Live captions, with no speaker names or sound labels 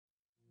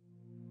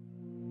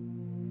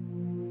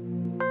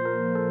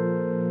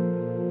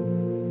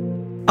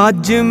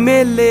अज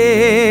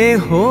मेले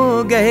हो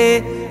गए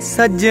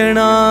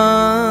सजना,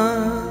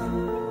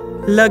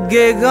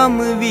 लगे गम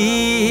भी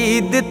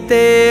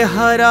दिते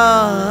हरा।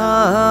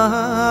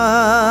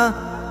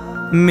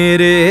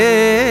 मेरे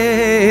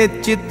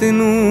चित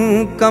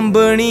नूं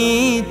कंबनी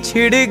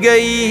छिड़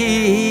गई,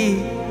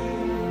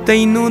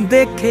 तैनू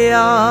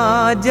देखिया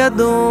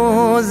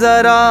जदों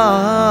जरा।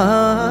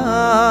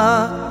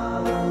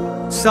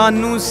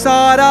 सानू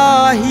सारा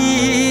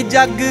ही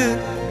जग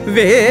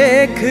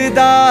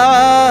वेखदा,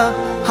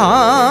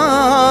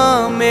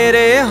 हाँ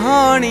मेरे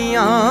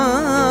हानिया।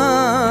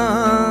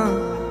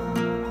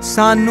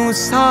 सानू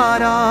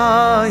सारा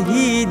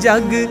ही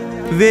जग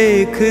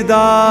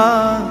वेखदा,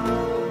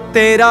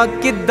 तेरा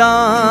किद्दां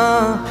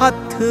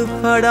हथ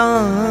फड़ा।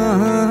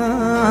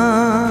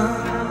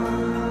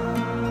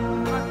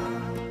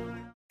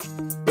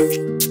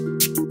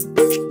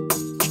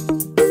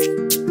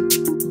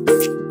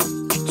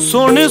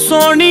 सुन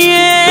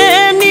सोनिए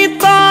नी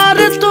तार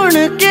तुन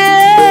के,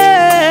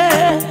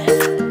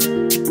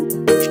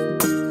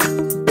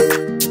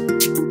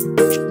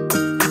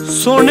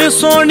 सुन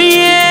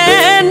सोनिए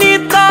नी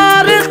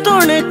तार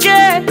तुन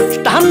के।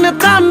 धन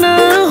धन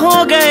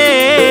हो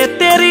गए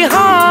तेरी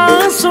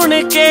हाँ सुन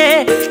के,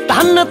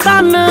 धन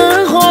धन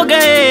हो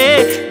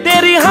गए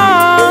तेरी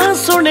हाँ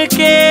सुन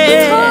के।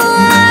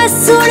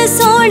 सुन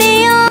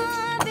सोनिया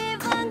वे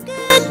वंग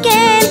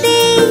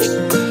कहंदी,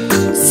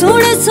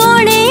 सुन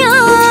सोनिया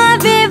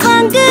वे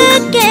वंग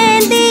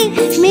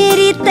कहंदी।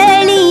 मेरी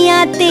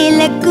तलियां ते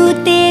लगू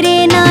तेरे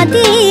नां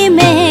दी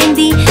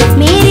मेहंदी,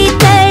 मेरी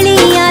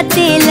तलियां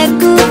ते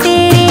लगू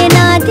तेरे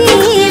नां दी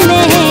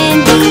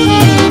मेहंदी।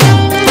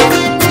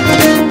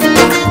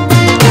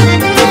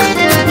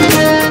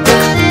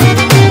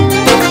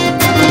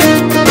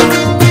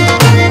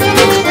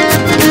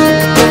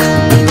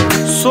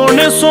 सुन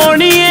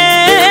सोनिए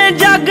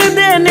जग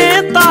दे ने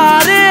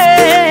तारे,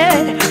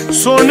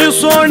 सुन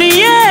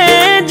सोनिए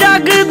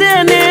जग दे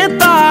ने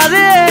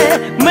तारे।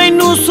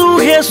 मैनू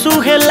सूहे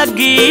सूहे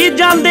लगी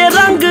जांदे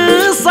रंग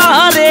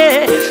सारे,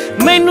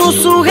 मैनू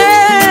सूहे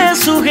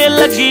सूहे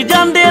लगी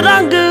जांदे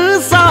रंग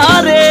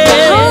सारे।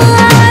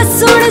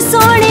 सुन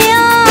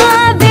सोनिया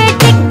वे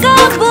टिक्का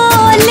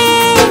बोले,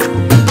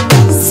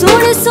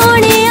 सुन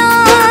सोनिया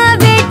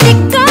वे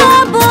टिक्का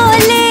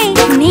बोले।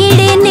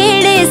 नेड़े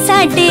नेड़े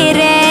साडे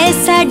रह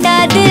साडा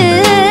दिल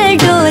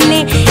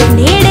डोले,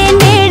 नेड़े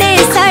नेड़े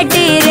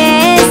साडे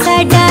रह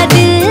साडा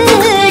दिल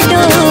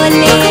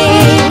डोले।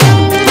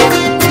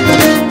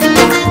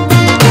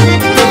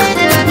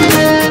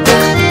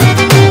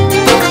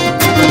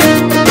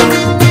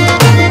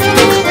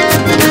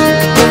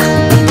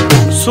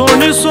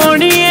 सुन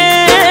सोनिए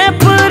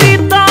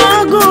परीता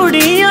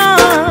गुड़िया,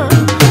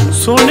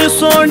 सुन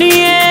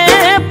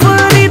सोनिए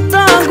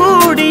परीता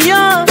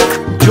गुड़िया।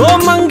 जो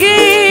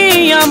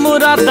मंगिया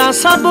मुरादा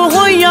सब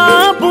होइया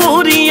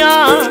पूरिया,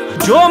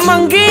 जो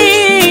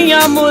मंगिया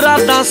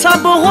मुरादा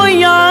सब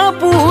होइया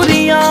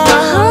पूरिया।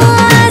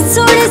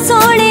 सुन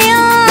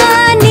सोनिया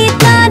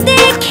नीता दे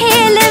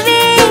खेल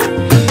वे,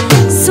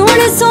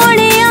 सुन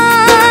सोनिया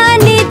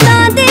नीता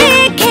दे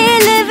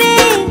खेल वे।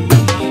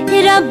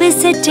 रब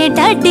सच्चे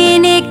डाडे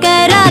ने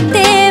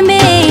कराते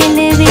मेल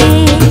वे,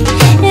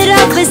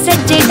 रब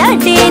सच्चे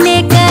डाडे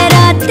ने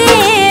कराते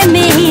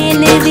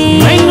मेल वे।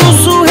 मैनू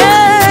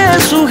सूहे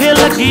सूहे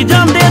लगी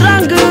जांदे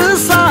रंग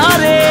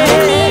सारे।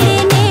 नेड़े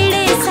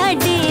नेड़े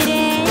साडे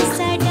रह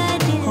साडा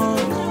दिल।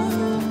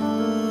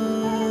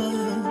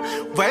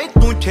 वे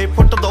तू 6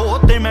 फुट 2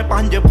 ते मैं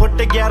 5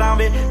 फुट 11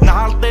 वे।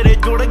 नाल तेरे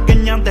जुड़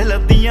गईयां दिल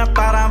दियां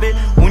तारां वे।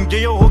 उंज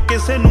ओह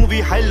किसे नू भी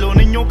हैलो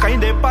नहीं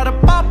कहंदे, पर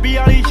भाभी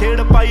वाली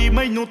छेड़ पाई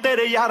मैनू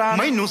तेरे यारां।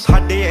 मैनू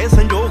साडे ए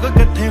संजोग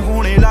इकट्ठे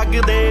होने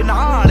लगदे,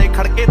 नाले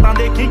खड़के तां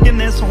देखी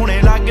किन्ने सोहणे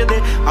लगदे।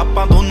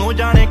 आपां दोनों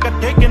जाने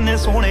इकट्ठे किन्ने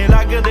सोहणे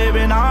लगदे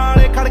वे,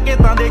 नाले खड़के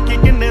तां देखी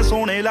किन्ने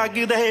सोहणे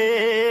लगदे।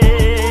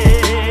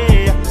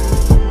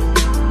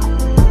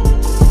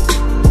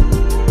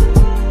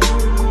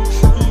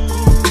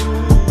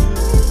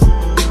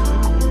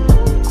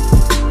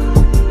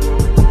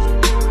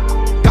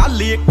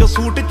 एक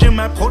सूट च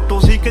मैं फोटो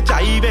सी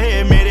खचाई वे,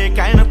 मेरे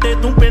कहण ते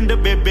तू पिंड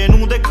बेबे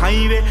नू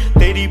दिखाई वे।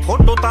 तेरी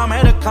फोटो तां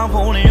मैं रखा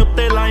फोने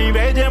उत्ते लाई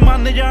वे, जे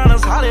मन जान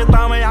सारे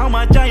तां मैं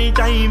आवां चाई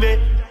चाई वे।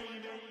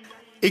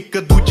 एक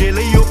दूजे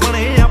लई ओ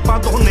बने आपां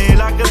दोने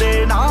लगदे,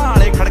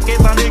 नाले खड़के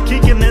तां देखी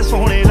किन्ने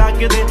सोहणे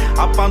लगदे।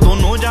 आपां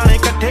दोनों जाने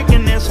इकट्ठे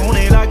किन्ने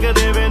सोहणे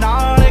लगदे वे,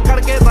 नाले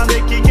खड़के तां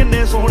देखी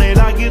किन्ने सोहणे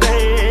लगदे।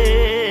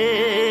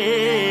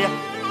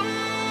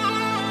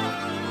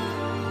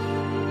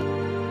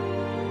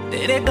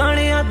 तेरे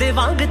गाणियां दे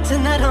वांग च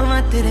ना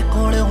रवां, तेरे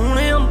कोल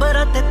हुणे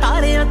अंबरां ते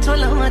तारियां चो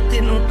लावां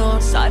तेनू टोर।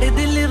 सारे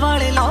दिल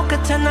वाले लोक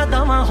च ना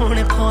दवां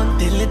हुणे खोल,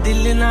 दिल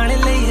दिल नाल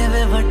लईए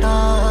वे वटा।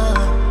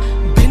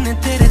 बिन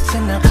तेरे च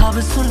ना खाब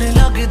सुने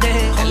लगदे,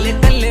 कल्ले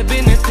कल्ले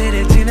बिन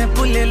तेरे जिने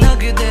भुल्ले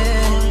लगदे।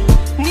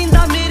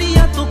 नींदा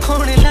मेरिया तू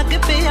खोणे लग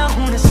पिया,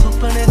 हुण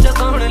सुपने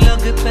जगाउण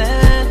लग पे।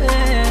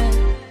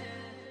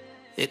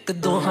 एक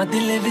दोहां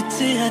दिल विच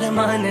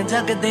अरमान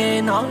जगदे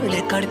नाले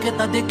खड़के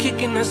तां देखी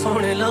किन्ने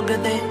सोहणे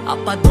लगदे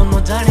आपां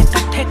दोनों जाने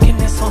कट्ठे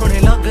किन्ने सोहणे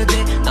लगदे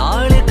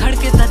नाले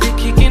खड़के तां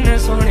देखी किन्ने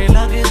सोहणे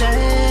लगदे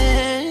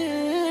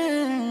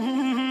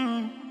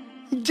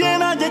जे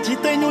ना जची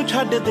तैनू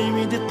छड्ड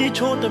देवी दित्ती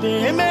छोट वे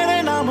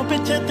मेरे नाम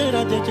पिछे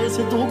तेरा जचे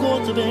सिद्धू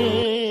गोत वे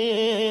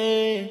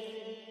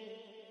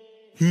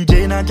जे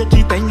ना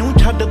जची तैनू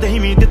छड्ड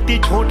देवी दित्ती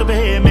छोट वे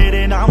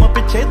मेरे नाम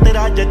पिछे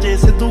तेरा जचे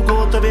सिद्धू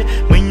गोत वे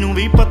मैनू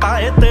भी पता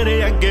है तेरे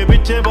अगे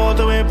पिछे बहुत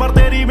वे पर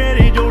तेरी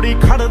मेरी जोड़ी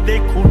खड़ दे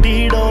खूटी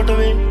डोट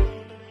वे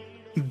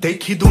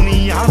देखी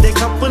दुनिया दे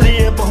कपले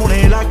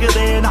पौने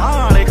लगदे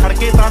नाले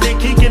खड़के तां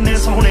देखी किन्ने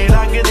सोहणे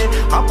लगदे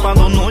आपां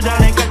दोनों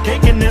जाने कट्ठे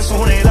किन्ने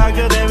सोहणे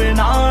लगदे वे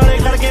नाले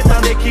खड़के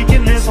तां देखी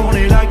किन्ने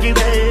सोहणे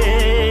लगदे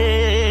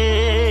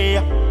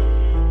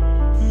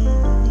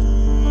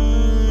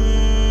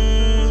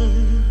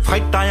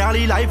फाइटां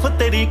वाली लाइफ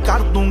तेरी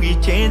कर दूंगी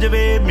चेंज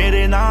वे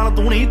मेरे नाल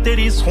तू नहीं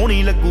तेरी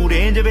सोहनी लगू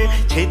रेंज वे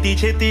छेती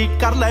छेती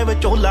कर लै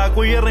विचोला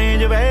कोई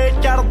अरेंज वे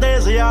चढ़दे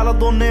सियाल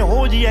दोने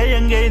हो जिए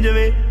अंगेज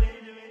वे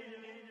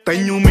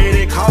तैनू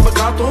मेरे खाब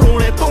का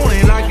तोड़े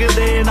धोने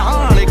लगदे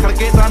नाले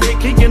खड़के तां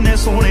देखी किन्ने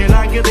सोहणे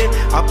लगदे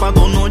आपां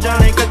दोनों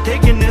जाने कट्ठे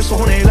किन्ने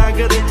सोहणे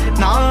लगदे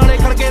नाले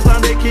खड़के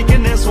तां देखी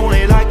किन्ने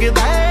सोहणे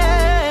लगदे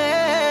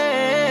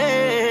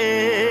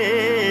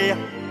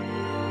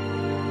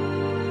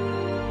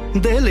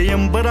दिल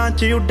अंबरां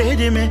च उड्डे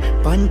जिवें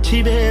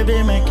पंछी वे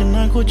वे मैं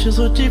किन्ना कुछ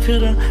सोची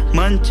फिरां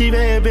मंची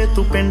वे वे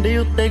तू पिंड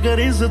उत्ते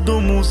करी सिद्धू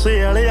मूसे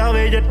वाले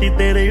आवे जट्टी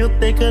तेरे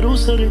उत्ते करू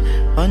सर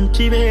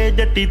पंछी वे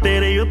जट्टी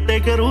तेरे उत्ते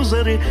करू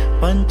सर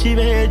पंछी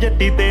वे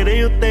जट्टी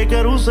तेरे उत्ते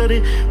करू सर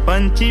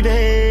पंछी वे